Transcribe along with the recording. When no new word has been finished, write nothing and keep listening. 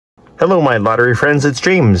Hello my lottery friends, it's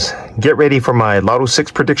James. Get ready for my Lotto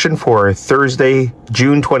 6 prediction for Thursday,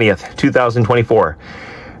 June 20th, 2024.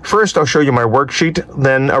 First, I'll show you my worksheet,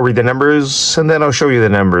 then I'll read the numbers, and then I'll show you the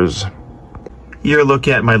numbers. Your look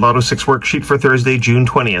at my Lotto 6 worksheet for Thursday, June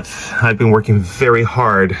 20th. I've been working very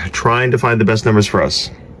hard trying to find the best numbers for us.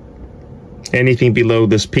 Anything below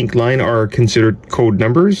this pink line are considered code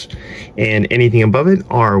numbers, and anything above it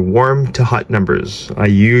are warm to hot numbers. I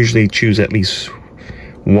usually choose at least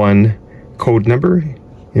one code number.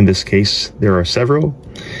 In this case, there are several.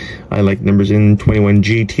 I like numbers in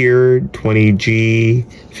 21G tier, 20G,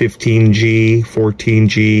 15G,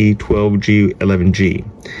 14G, 12G,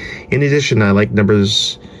 11G. In addition, I like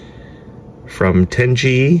numbers from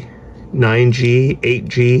 10G, 9G,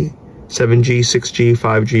 8G, 7G, 6G,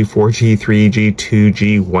 5G, 4G, 3G,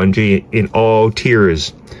 2G, 1G in all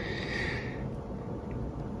tiers.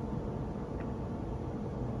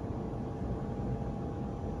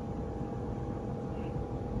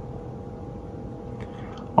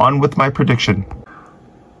 On with my prediction.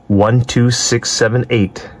 1, 2, 6, 7,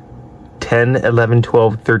 8, 10, 11,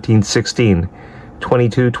 12, 13, 16,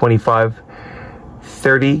 22, 25,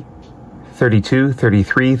 30, 32,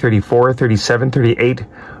 33, 34, 37, 38,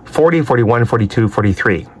 40, 41, 42,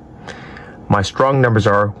 43. My strong numbers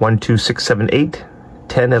are 1, 2, 6, 7, 8,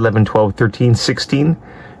 10, 11, 12, 13, 16,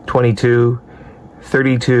 22,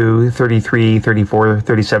 32, 33, 34,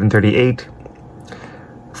 37, 38,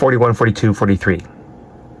 41, 42, 43.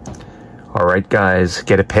 All right, guys,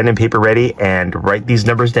 get a pen and paper ready and write these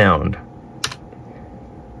numbers down.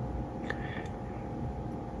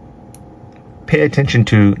 Pay attention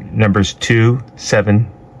to numbers 2, 7,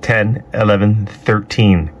 10, 11,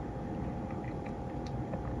 13.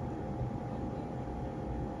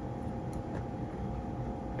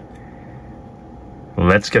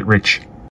 Let's get rich.